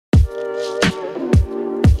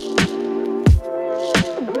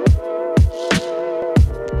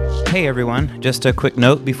Hey everyone, just a quick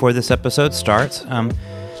note before this episode starts. I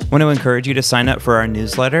want to encourage you to sign up for our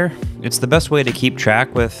newsletter. It's the best way to keep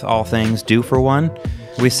track with all things due for one.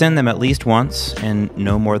 We send them at least once and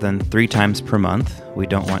no more than 3 times per month. We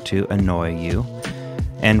don't want to annoy you.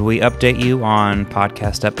 And we update you on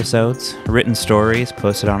podcast episodes, written stories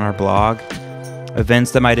posted on our blog,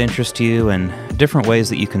 events that might interest you, and different ways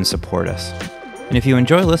that you can support us. And if you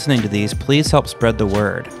enjoy listening to these, please help spread the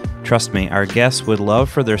word. Trust me, our guests would love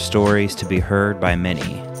for their stories to be heard by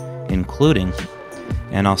many, including,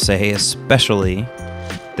 and I'll say especially,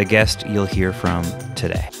 the guest you'll hear from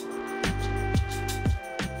today.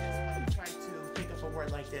 Try to pick up a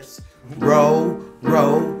word like this. Row,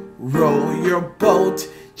 row, row your boat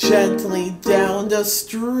gently down the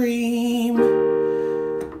stream.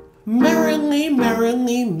 Merrily,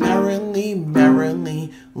 merrily, merrily,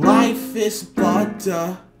 merrily, life is but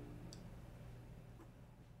a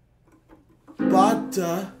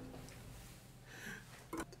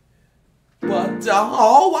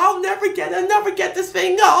oh, I'll never get this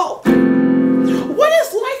thing. Oh, what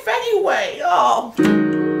is life anyway? Oh,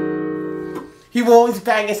 he will always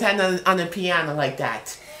bang his hand on the piano like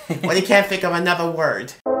that when he can't think of another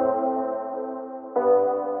word.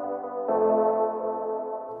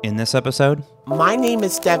 In this episode, My name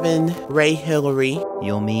is Devon Ray Hillary,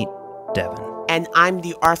 you'll meet Devon. and I'm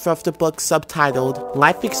the author of the book subtitled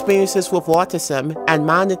Life Experiences with Autism and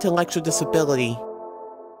Non-Intellectual Disability.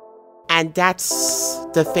 And that's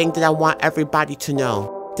the thing that I want everybody to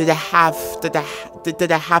know. Did I have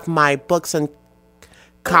my books and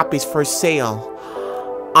copies for sale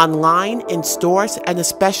online, in stores, and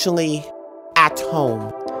especially at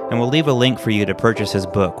home. And we'll leave a link for you to purchase his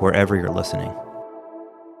book wherever you're listening.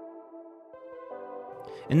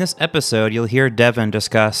 In this episode, you'll hear Devon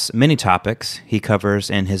discuss many topics he covers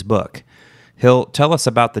in his book. He'll tell us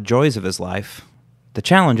about the joys of his life, the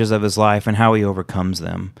challenges of his life, and how he overcomes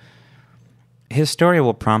them. His story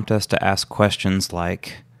will prompt us to ask questions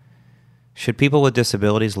like, should people with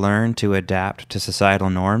disabilities learn to adapt to societal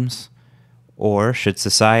norms? Or should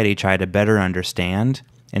society try to better understand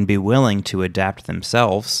and be willing to adapt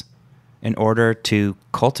themselves in order to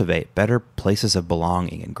cultivate better places of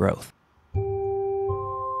belonging and growth?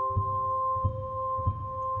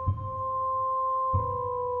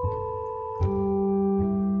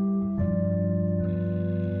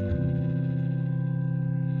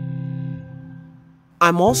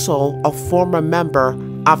 I'm also a former member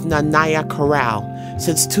of the Nyack College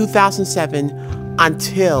since 2007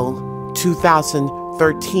 until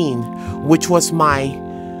 2013, which was my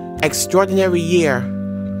extraordinary year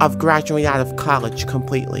of graduating out of college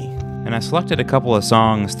completely. And I selected a couple of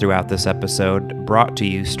songs throughout this episode brought to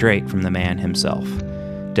you straight from the man himself,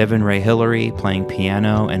 Devon Ray Hillary playing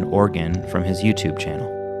piano and organ from his YouTube channel.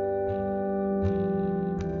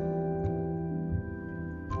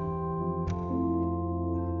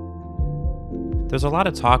 There's a lot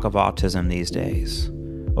of talk of autism these days.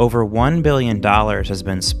 Over $1 billion has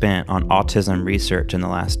been spent on autism research in the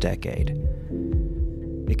last decade.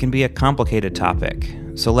 It can be a complicated topic,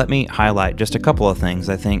 so let me highlight just a couple of things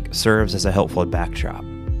I think serves as a helpful backdrop.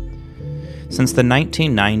 Since the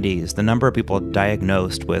 1990s, the number of people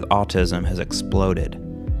diagnosed with autism has exploded.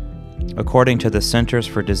 According to the Centers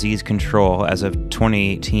for Disease Control, as of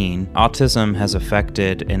 2018, autism has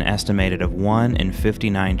affected an estimated of 1 in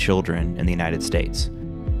 59 children in the United States.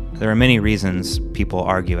 There are many reasons people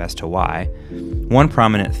argue as to why. One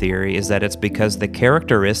prominent theory is that it's because the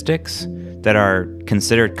characteristics that are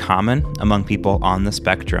considered common among people on the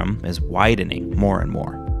spectrum is widening more and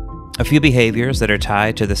more. A few behaviors that are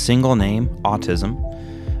tied to the single name autism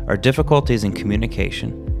are difficulties in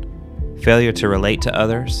communication, failure to relate to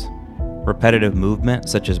others, repetitive movement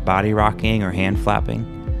such as body rocking or hand flapping,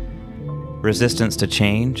 resistance to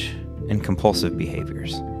change, and compulsive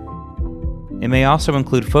behaviors. It may also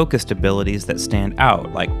include focused abilities that stand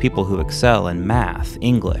out, like people who excel in math,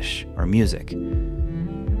 English, or music.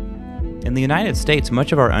 In the United States,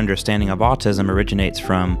 much of our understanding of autism originates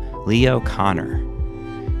from Leo Kanner.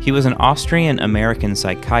 He was an Austrian-American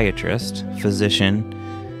psychiatrist, physician,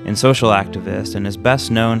 and social activist, and is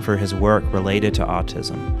best known for his work related to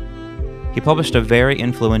autism. He published a very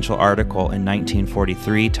influential article in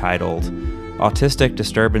 1943 titled Autistic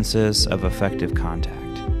Disturbances of Affective Contact.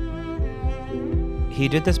 He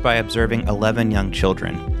did this by observing 11 young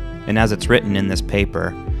children, and as it's written in this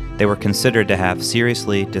paper, they were considered to have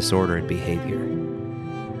seriously disordered behavior.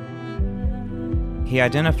 He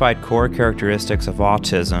identified core characteristics of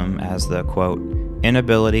autism as the, quote,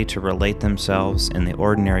 inability to relate themselves in the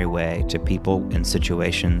ordinary way to people and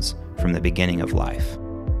situations from the beginning of life.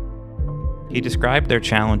 He described their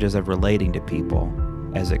challenges of relating to people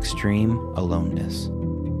as extreme aloneness.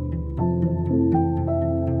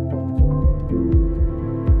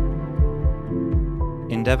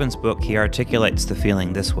 In Devon's book, he articulates the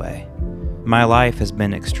feeling this way: "My life has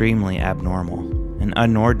been extremely abnormal and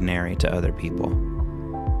unordinary to other people.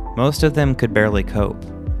 Most of them could barely cope,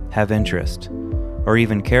 have interest, or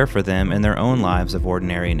even care for them in their own lives of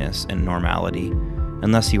ordinariness and normality,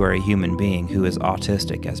 unless you are a human being who is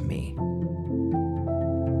autistic as me."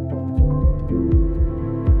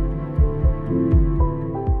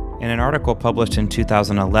 In an article published in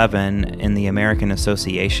 2011 in the American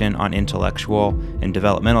Association on Intellectual and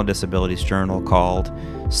Developmental Disabilities journal called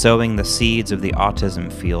 "Sowing the Seeds of the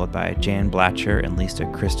Autism Field" by Jan Blatcher and Lisa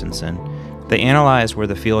Christensen, they analyzed where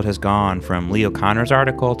the field has gone from Lee O'Connor's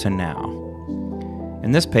article to now.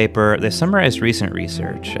 In this paper, they summarized recent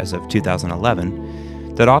research, as of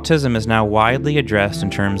 2011, that autism is now widely addressed in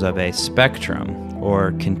terms of a spectrum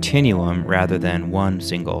or continuum rather than one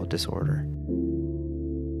single disorder.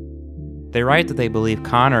 They write that they believe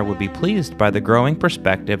Connor would be pleased by the growing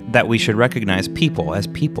perspective that we should recognize people as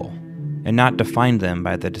people and not define them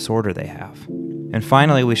by the disorder they have. And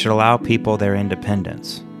finally, we should allow people their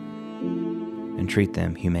independence and treat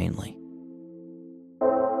them humanely.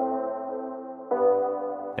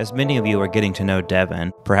 As many of you are getting to know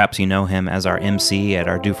Devon, perhaps you know him as our MC at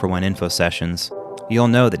our Do For One info sessions, you'll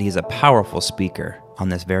know that he's a powerful speaker on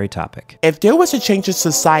this very topic. If there was a change in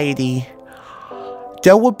society,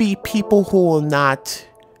 there will be people who will not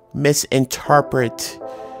misinterpret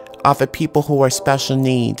other people who are special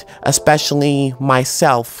need, especially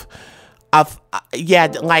myself.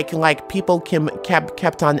 Like people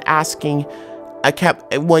kept on asking,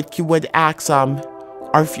 would ask,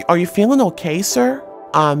 are you feeling okay, sir?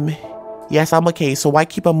 Yes, I'm okay. So why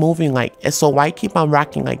keep on moving why keep on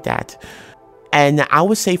rocking like that? And I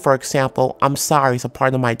would say, for example, I'm sorry, it's a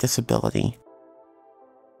part of my disability.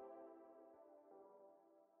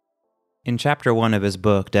 In Chapter 1 of his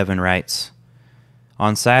book, Devon writes,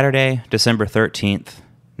 "On Saturday, December 13th,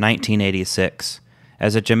 1986,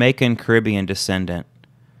 as a Jamaican Caribbean descendant,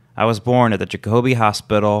 I was born at the Jacobi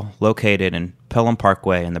Hospital located in Pelham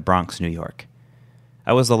Parkway in the Bronx, New York.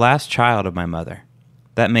 I was the last child of my mother.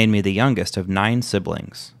 That made me the youngest of 9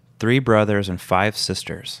 siblings, 3 brothers and 5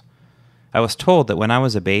 sisters. I was told that when I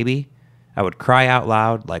was a baby, I would cry out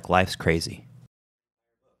loud like life's crazy."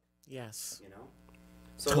 Yes.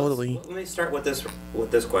 So totally. Let me start with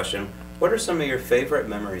this question. What are some of your favorite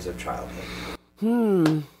memories of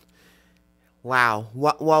childhood? Wow.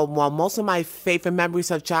 Well, most of my favorite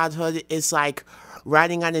memories of childhood is like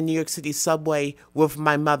riding on the New York City subway with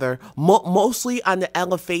my mother, mostly on the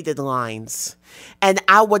elevated lines. And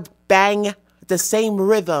I would bang the same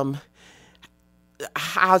rhythm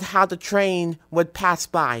how the train would pass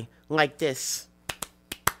by, like this.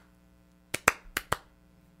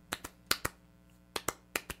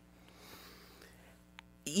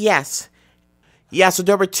 Yes. Yeah, so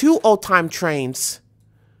there were 2 old-time trains.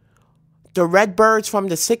 The Redbirds from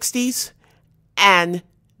the 60s and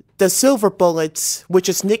the Silver Bullets, which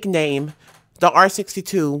is nicknamed the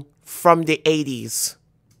R62 from the 80s.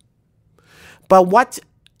 But what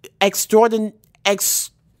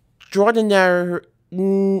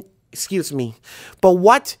But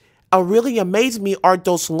what really amazed me are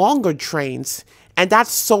those longer trains. And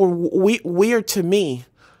that's so weird to me.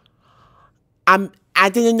 I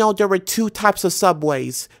didn't know there were 2 types of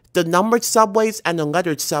subways, the numbered subways and the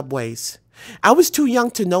lettered subways. I was too young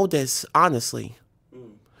to know this, honestly.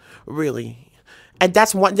 Really. And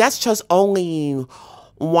that's just only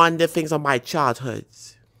one of the things of my childhood.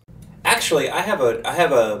 Actually, I have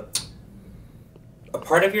a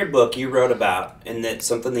part of your book you wrote about, and that's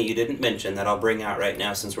something that you didn't mention that I'll bring out right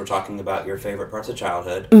now since we're talking about your favorite parts of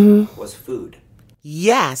childhood, was food.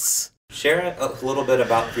 Yes. Share a little bit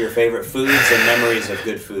about your favorite foods and memories of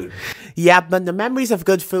good food. Yeah, but the memories of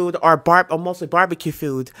good food are mostly barbecue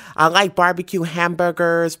food. I like barbecue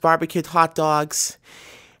hamburgers, barbecued hot dogs,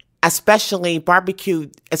 especially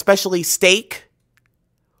steak,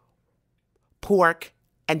 pork,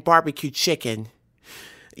 and barbecue chicken.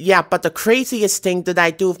 Yeah, but the craziest thing that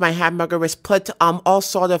I do with my hamburger is put all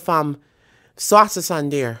sort of sauces on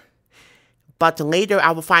there. But later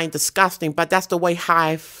I will find disgusting, but that's the way how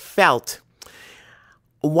I felt.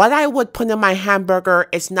 What I would put in my hamburger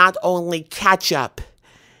is not only ketchup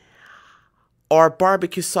or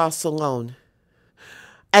barbecue sauce alone.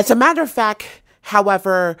 As a matter of fact,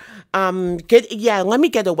 however, let me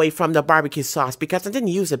get away from the barbecue sauce because I didn't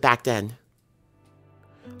use it back then.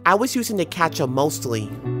 I was using the ketchup mostly.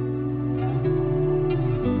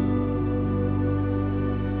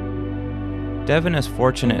 Devon is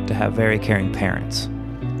fortunate to have very caring parents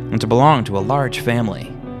and to belong to a large family.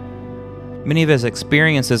 Many of his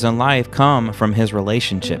experiences in life come from his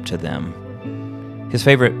relationship to them. His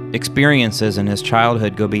favorite experiences in his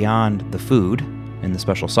childhood go beyond the food and the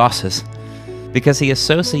special sauces because he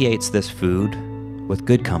associates this food with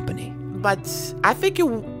good company. But I think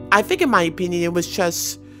in my opinion, it was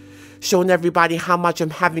just showing everybody how much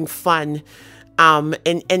I'm having fun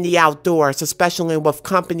in the outdoors, especially with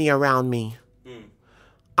company around me.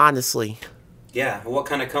 Honestly. Yeah, what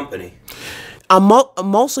kind of company?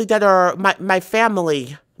 Mostly that are my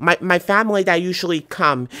family. My family that usually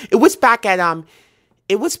come. It was back at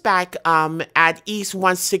East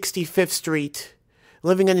 165th Street,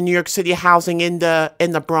 living in the New York City housing in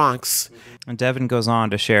the Bronx. And Devon goes on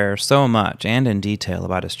to share so much and in detail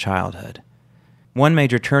about his childhood. One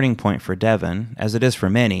major turning point for Devon, as it is for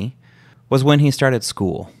many, was when he started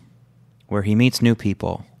school, where he meets new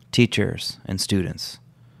people, teachers, and students.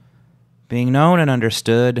 Being known and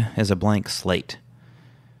understood is a blank slate.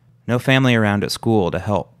 No family around at school to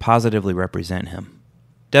help positively represent him.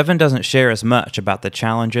 Devon doesn't share as much about the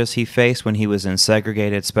challenges he faced when he was in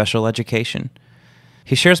segregated special education.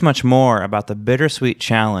 He shares much more about the bittersweet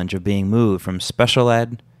challenge of being moved from special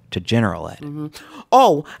ed to general ed. Mm-hmm.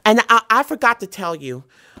 Oh, and I forgot to tell you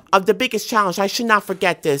of the biggest challenge. I should not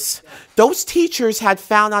forget this. Those teachers had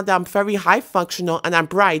found out that I'm very high functional and I'm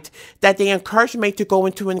bright, that they encouraged me to go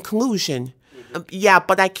into inclusion. Yeah,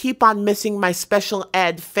 but I keep on missing my special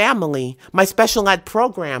ed family, my special ed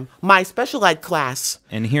program, my special ed class.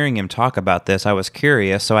 And hearing him talk about this, I was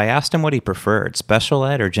curious, so I asked him what he preferred, special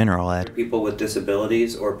ed or general ed. People with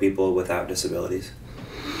disabilities or people without disabilities?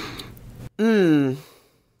 You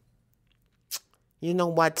know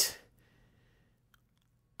what?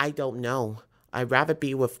 I don't know. I'd rather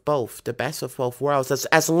be with both, the best of both worlds.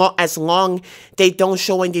 As long they don't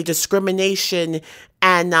show any discrimination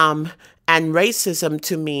and racism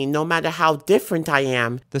to me, no matter how different I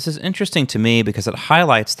am. This is interesting to me because it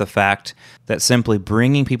highlights the fact that simply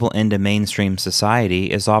bringing people into mainstream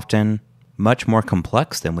society is often much more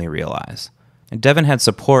complex than we realize. And Devon had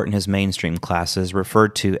support in his mainstream classes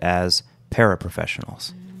referred to as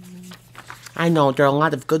paraprofessionals. I know there are a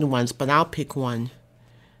lot of good ones, but I'll pick one.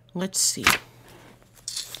 Let's see.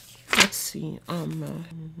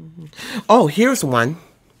 Oh, here's one.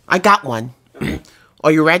 I got one. Okay.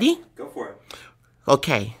 Are you ready? Go for it.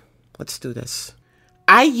 Okay, let's do this.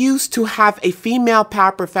 I used to have a female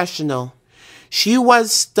paraprofessional. She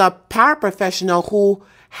was the paraprofessional who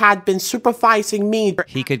had been supervising me.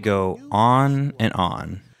 He could go on and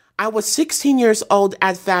on. I was 16 years old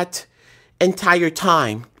at that entire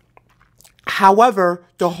time. However,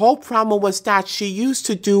 the whole problem was that she used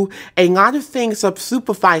to do a lot of things of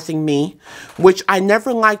supervising me, which I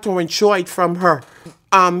never liked or enjoyed from her.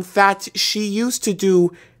 That she used to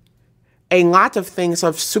do a lot of things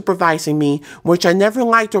of supervising me, which I never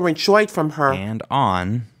liked or enjoyed from her. And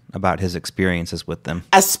on about his experiences with them.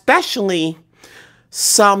 Especially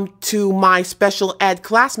some to my special ed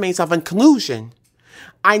classmates of inclusion.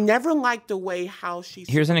 I never liked the way how she...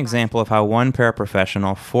 Here's an example of how one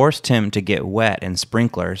paraprofessional forced him to get wet in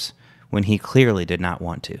sprinklers when he clearly did not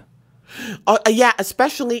want to. Yeah,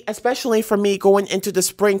 especially for me going into the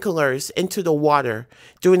sprinklers, into the water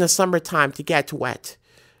during the summertime to get wet.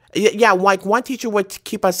 Yeah, like one teacher would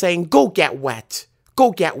keep us saying, "Go get wet,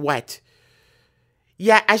 go get wet."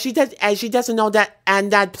 Yeah, as she doesn't know that,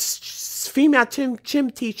 and that female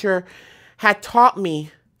gym teacher had taught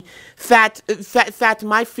me that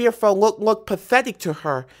my fearful looked pathetic to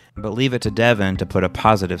her. But leave it to Devon to put a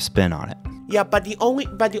positive spin on it. Yeah, but the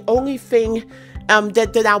only thing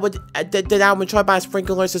that I would enjoy about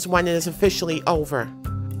sprinklers is when it is officially over.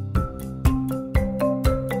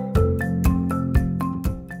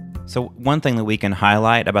 So one thing that we can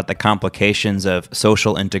highlight about the complications of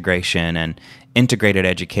social integration and integrated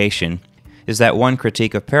education is that one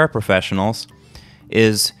critique of paraprofessionals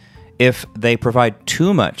is if they provide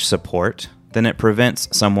too much support, then it prevents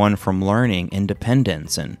someone from learning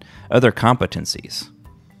independence and other competencies.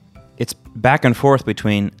 It's back and forth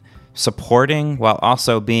between supporting while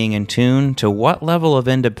also being in tune to what level of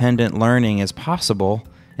independent learning is possible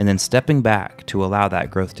and then stepping back to allow that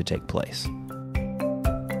growth to take place.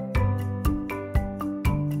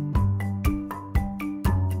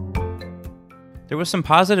 There were some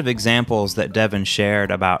positive examples that Devon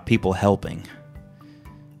shared about people helping,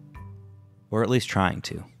 or at least trying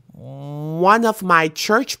to. One of my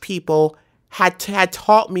church people had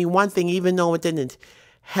taught me one thing, even though it didn't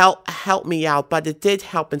help me out, but it did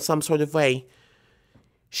help in some sort of way.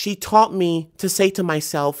 she taught me to say to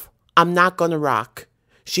myself, I'm not going to rock.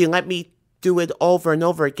 She let me do it over and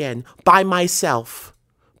over again by myself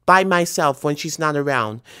when she's not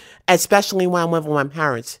around, especially when I'm with my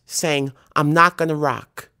parents, saying, I'm not going to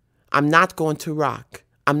rock. I'm not going to rock.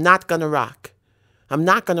 I'm not going to rock. I'm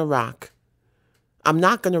not going to rock. I'm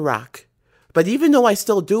not going to rock. But even though I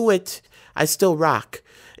still do it, I still rock.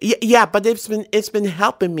 Yeah, but it's been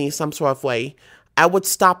helping me some sort of way. I would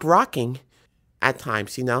stop rocking at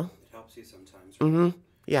times, you know? It helps you sometimes, right?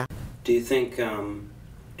 Yeah. Do you think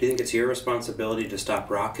it's your responsibility to stop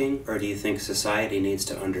rocking, or do you think society needs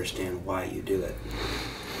to understand why you do it?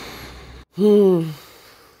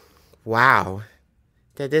 Wow.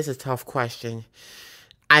 That is a tough question.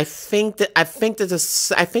 I think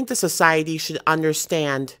the society should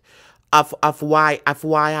understand of why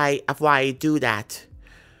I do that.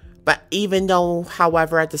 But even though,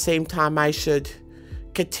 however, at the same time, I should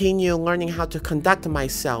continue learning how to conduct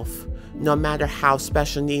myself, no matter how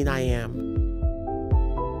special need I am.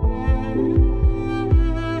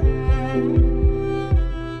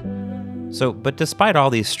 But despite all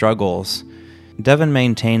these struggles, Devon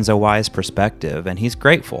maintains a wise perspective, and he's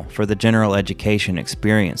grateful for the general education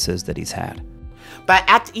experiences that he's had. But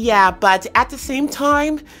at the same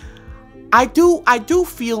time, I do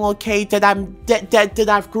feel okay that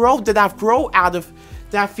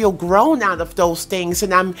I feel grown out of those things,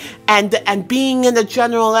 and being in the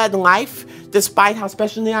general ed life, despite how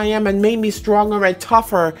special I am, and made me stronger and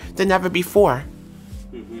tougher than ever before.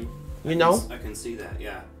 You know? I can see that,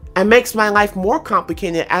 yeah. And makes my life more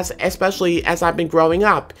complicated, especially as I've been growing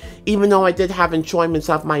up, even though I did have enjoyments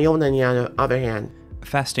of my own on the other hand.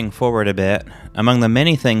 Fasting forward a bit, among the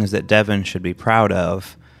many things that Devon should be proud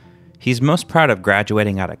of, he's most proud of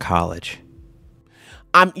graduating out of college.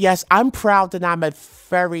 Yes, I'm proud that I'm a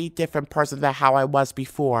very different person than how I was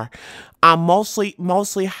before.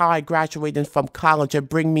 Mostly how I graduated from college and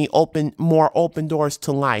bring me more open doors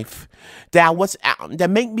to life. That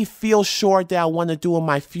make me feel sure that I want to do in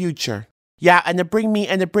my future. Yeah, and to bring me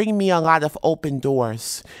a lot of open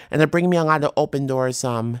doors. And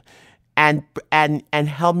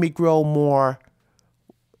help me grow more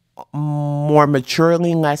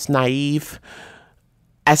maturely, less naive,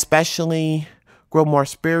 especially grow more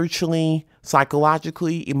spiritually,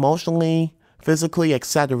 psychologically, emotionally, physically,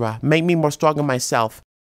 etc. Make me more strong in myself.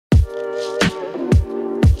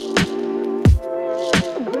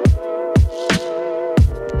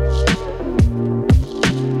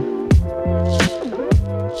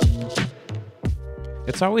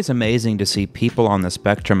 It's always amazing to see people on the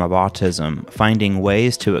spectrum of autism finding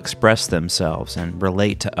ways to express themselves and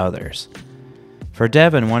relate to others. For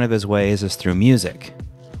Devon, one of his ways is through music,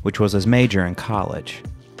 which was his major in college.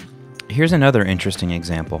 Here's another interesting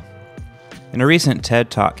example. In a recent TED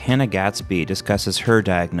Talk, Hannah Gatsby discusses her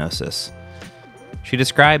diagnosis. She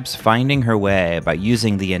describes finding her way by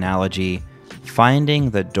using the analogy, finding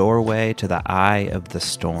the doorway to the eye of the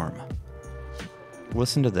storm.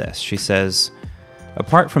 Listen to this. She says,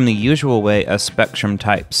 apart from the usual way us spectrum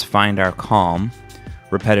types find our calm,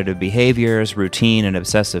 repetitive behaviors, routine, and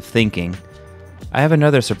obsessive thinking, I have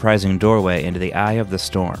another surprising doorway into the eye of the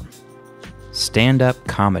storm. Stand-up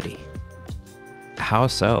comedy. How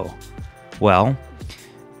so? Well,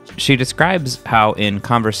 she describes how in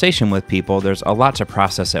conversation with people there's a lot to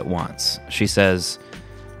process at once. She says,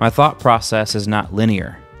 my thought process is not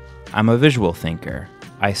linear. I'm a visual thinker.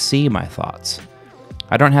 I see my thoughts.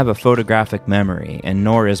 I don't have a photographic memory, and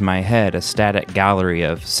nor is my head a static gallery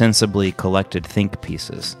of sensibly collected think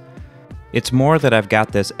pieces. It's more that I've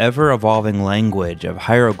got this ever-evolving language of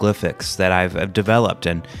hieroglyphics that I've developed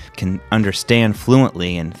and can understand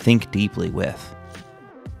fluently and think deeply with.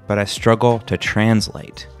 But I struggle to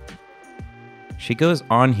translate. She goes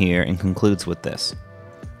on here and concludes with this.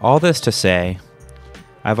 All this to say,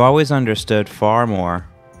 I've always understood far more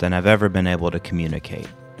than I've ever been able to communicate.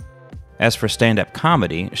 As for stand-up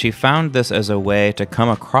comedy, she found this as a way to come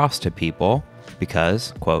across to people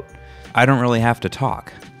because, quote, I don't really have to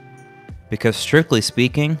talk. Because strictly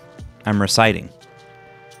speaking, I'm reciting.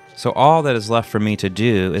 So all that is left for me to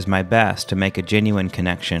do is my best to make a genuine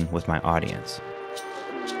connection with my audience.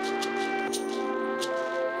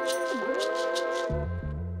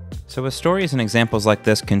 So as stories and examples like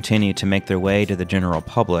this continue to make their way to the general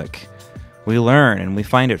public, we learn and we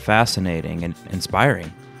find it fascinating and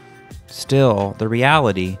inspiring. Still, the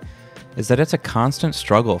reality is that it's a constant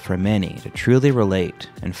struggle for many to truly relate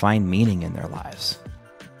and find meaning in their lives.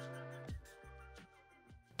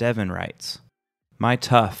 Devon writes, my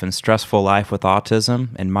tough and stressful life with autism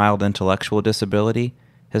and mild intellectual disability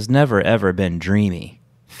has never ever been dreamy,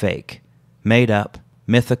 fake, made up,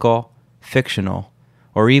 mythical, fictional,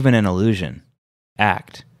 or even an illusion,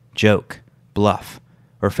 act, joke, bluff,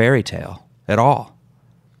 or fairy tale at all.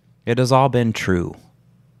 It has all been true,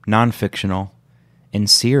 non-fictional, and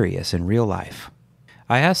serious in real life.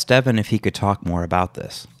 I asked Devon if he could talk more about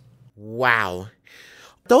this. Wow.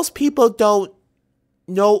 Those people don't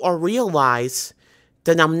know or realize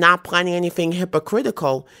that I'm not planning anything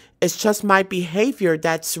hypocritical. It's just my behavior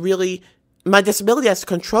that's really, my disability that's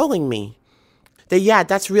controlling me.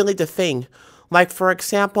 That's really the thing. Like, for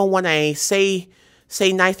example, when I say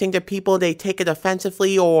nice things to people, they take it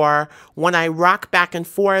offensively, or when I rock back and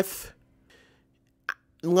forth,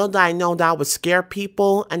 little did I know that would scare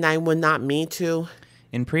people, and I would not mean to.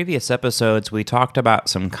 In previous episodes, we talked about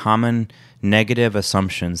some common negative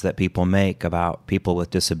assumptions that people make about people with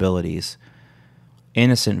disabilities.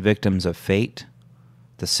 Innocent victims of fate,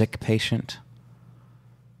 the sick patient,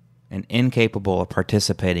 and incapable of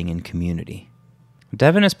participating in community.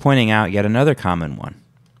 Devon is pointing out yet another common one.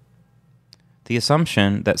 The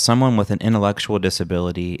assumption that someone with an intellectual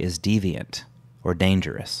disability is deviant or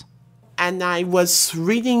dangerous. And I was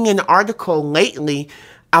reading an article lately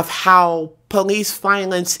of how police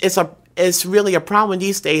violence is really a problem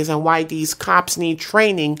these days, and why these cops need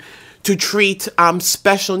training to treat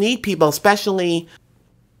special need people, especially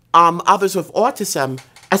others with autism,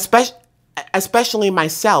 especially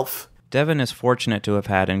myself. Devon is fortunate to have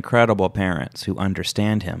had incredible parents who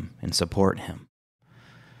understand him and support him.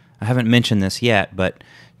 I haven't mentioned this yet, but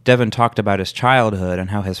Devon talked about his childhood and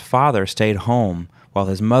how his father stayed home while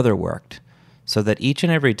his mother worked, so that each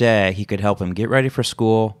and every day he could help him get ready for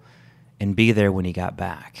school and be there when he got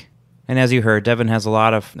back. And as you heard, Devon has a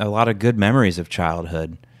lot of good memories of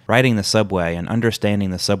childhood, riding the subway and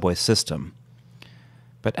understanding the subway system.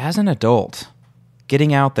 But as an adult,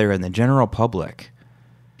 getting out there in the general public,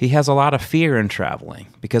 he has a lot of fear in traveling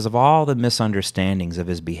because of all the misunderstandings of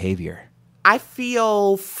his behavior. I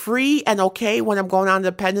feel free and okay when I'm going out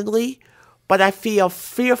independently, but I feel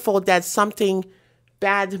fearful that something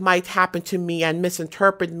bad might happen to me and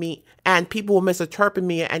misinterpret me, and people will misinterpret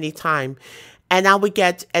me at any time. And now we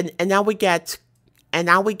get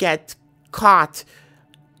caught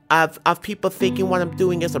of people thinking what I'm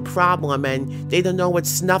doing is a problem, and they don't know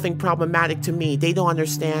it's nothing problematic to me. They don't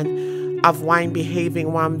understand of why I'm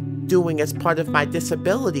behaving, what I'm doing as part of my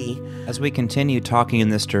disability. As we continue talking in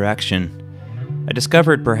this direction, I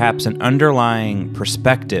discovered perhaps an underlying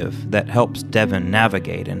perspective that helps Devon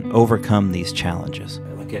navigate and overcome these challenges.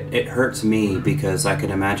 Like it hurts me because I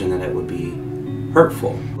can imagine that it would be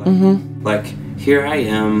hurtful. Like, here I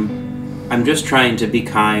am, I'm just trying to be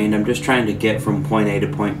kind, I'm just trying to get from point A to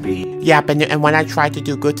point B. Yep, and when I try to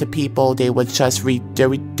do good to people, they would just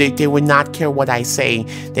they would not care what I say.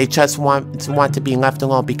 They just want to be left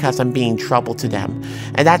alone because I'm being trouble to them,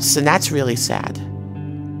 and that's really sad.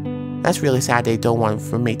 That's really sad. They don't want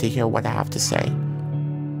for me to hear what I have to say.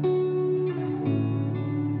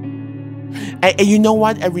 And you know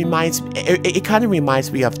what? It kind of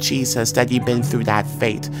reminds me of Jesus, that he'd been through that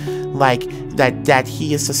fate, like that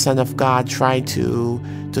he is the Son of God trying to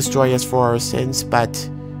destroy us for our sins, but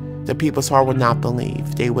the people's heart would not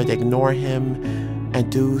believe. They would ignore him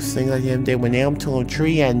and do things like him. They would nail him to a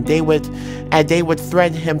tree, and they would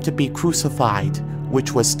threaten him to be crucified,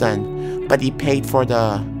 which was done. But he paid for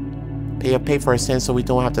our sins, so we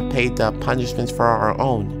don't have to pay the punishments for our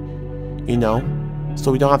own, you know? So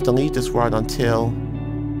we don't have to leave this world until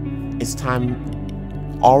it's time,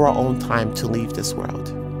 our own time, to leave this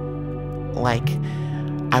world. Like,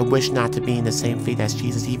 I wish not to be in the same fate as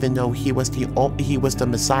Jesus, even though he was the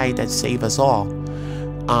Messiah that saved us all,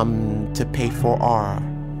 to pay for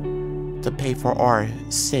our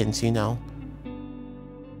sins, you know.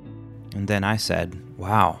 And then I said,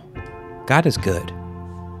 "Wow, God is good."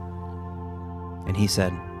 And he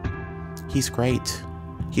said, "He's great.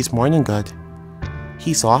 He's more than good.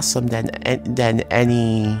 He's awesome than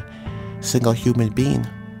any single human being.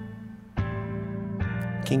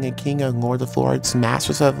 King of kings and Lord of lords,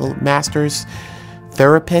 masters of masters,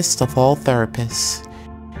 therapists of all therapists,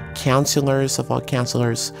 counselors of all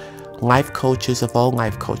counselors, life coaches of all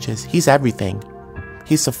life coaches. He's everything.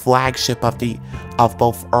 He's the flagship of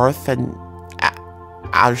both Earth and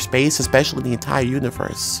outer space, especially the entire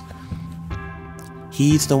universe.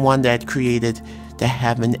 He's the one that created the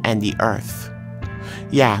heaven and the earth.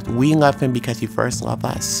 Yeah, we love him because he first loved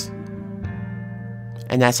us.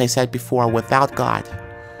 And as I said before, without God,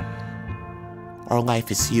 our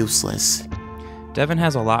life is useless." Devon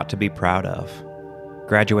has a lot to be proud of.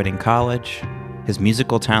 Graduating college, his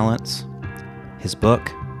musical talents, his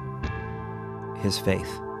book, his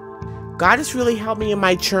faith. God has really helped me in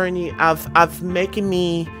my journey of making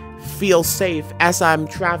me feel safe as I'm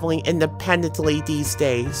traveling independently these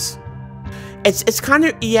days. It's kind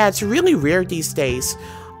of, yeah, it's really rare these days.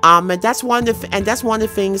 And that's one of the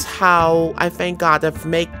things how I thank God of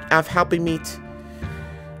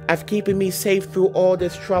keeping me safe through all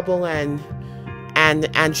this trouble and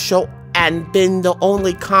been the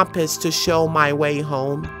only compass to show my way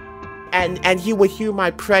home. And he would hear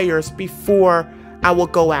my prayers before I will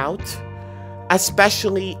go out,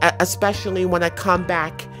 especially when I come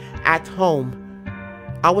back at home.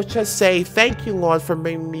 I would just say, thank you, Lord, for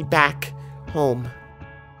bringing me back home.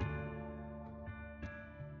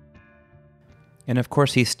 And of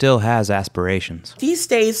course, he still has aspirations. These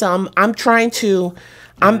days, I've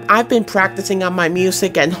been practicing on my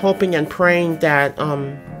music and hoping and praying that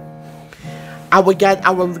I will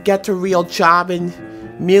get a real job in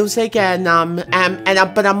music, but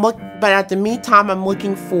at the meantime, I'm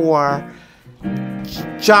looking for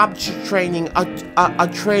job training, a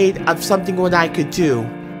trade of something what I could do.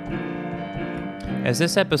 As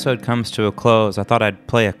this episode comes to a close, I thought I'd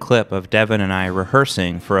play a clip of Devon and I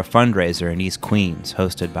rehearsing for a fundraiser in East Queens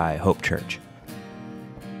hosted by Hope Church.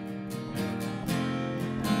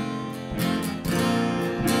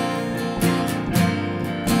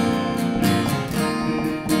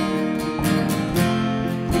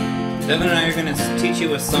 Devon and I are going to teach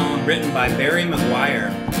you a song written by Barry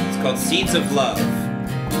McGuire. It's called Seeds of Love.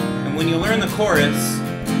 And when you learn the chorus,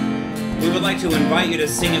 we would like to invite you to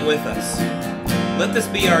sing it with us. Let this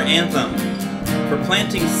be our anthem for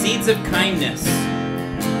planting seeds of kindness,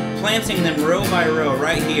 planting them row by row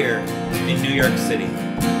right here in New York City.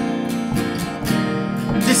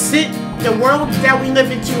 The world that we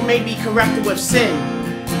live into may be corrupted with sin,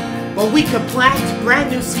 but we can plant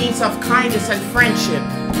brand new seeds of kindness and friendship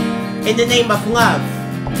in the name of love,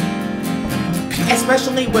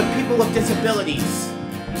 especially with people with disabilities.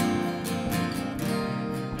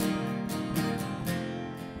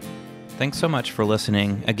 Thanks so much for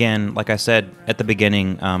listening. Again, like I said at the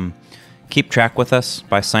beginning, keep track with us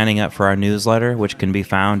by signing up for our newsletter, which can be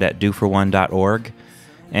found at doforone.org.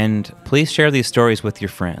 And please share these stories with your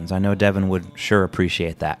friends. I know Devon would sure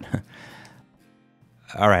appreciate that.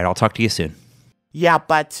 All right, I'll talk to you soon.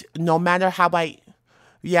 But no matter how I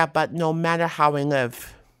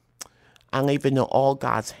live, I leave it in all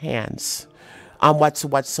God's hands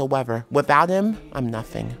whatsoever. Without him, I'm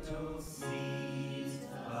nothing.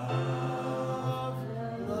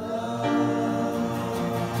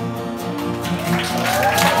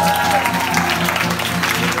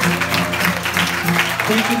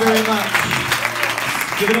 Thank you very much.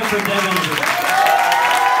 Give it up for Devon.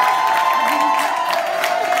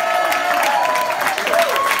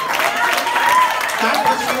 God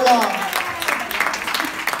bless you all.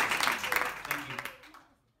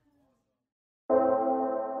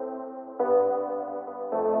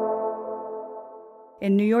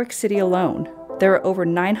 In New York City alone, there are over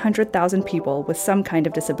 900,000 people with some kind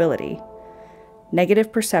of disability.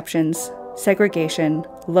 Negative perceptions, segregation,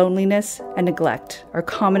 loneliness, and neglect are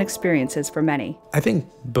common experiences for many. I think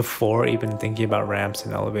before even thinking about ramps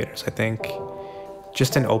and elevators, I think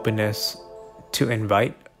just an openness to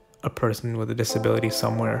invite a person with a disability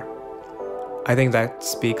somewhere. I think that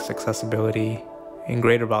speaks accessibility in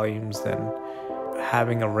greater volumes than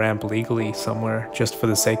having a ramp legally somewhere just for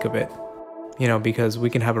the sake of it. Because we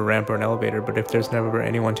can have a ramp or an elevator, but if there's never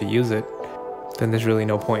anyone to use it, then there's really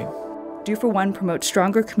no point. Do for One promotes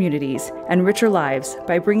stronger communities and richer lives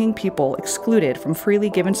by bringing people excluded from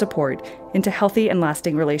freely given support into healthy and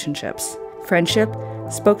lasting relationships. Friendship,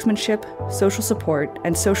 spokesmanship, social support,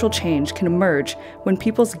 and social change can emerge when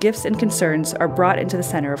people's gifts and concerns are brought into the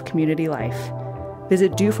center of community life.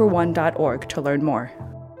 Visit doforone.org to learn more.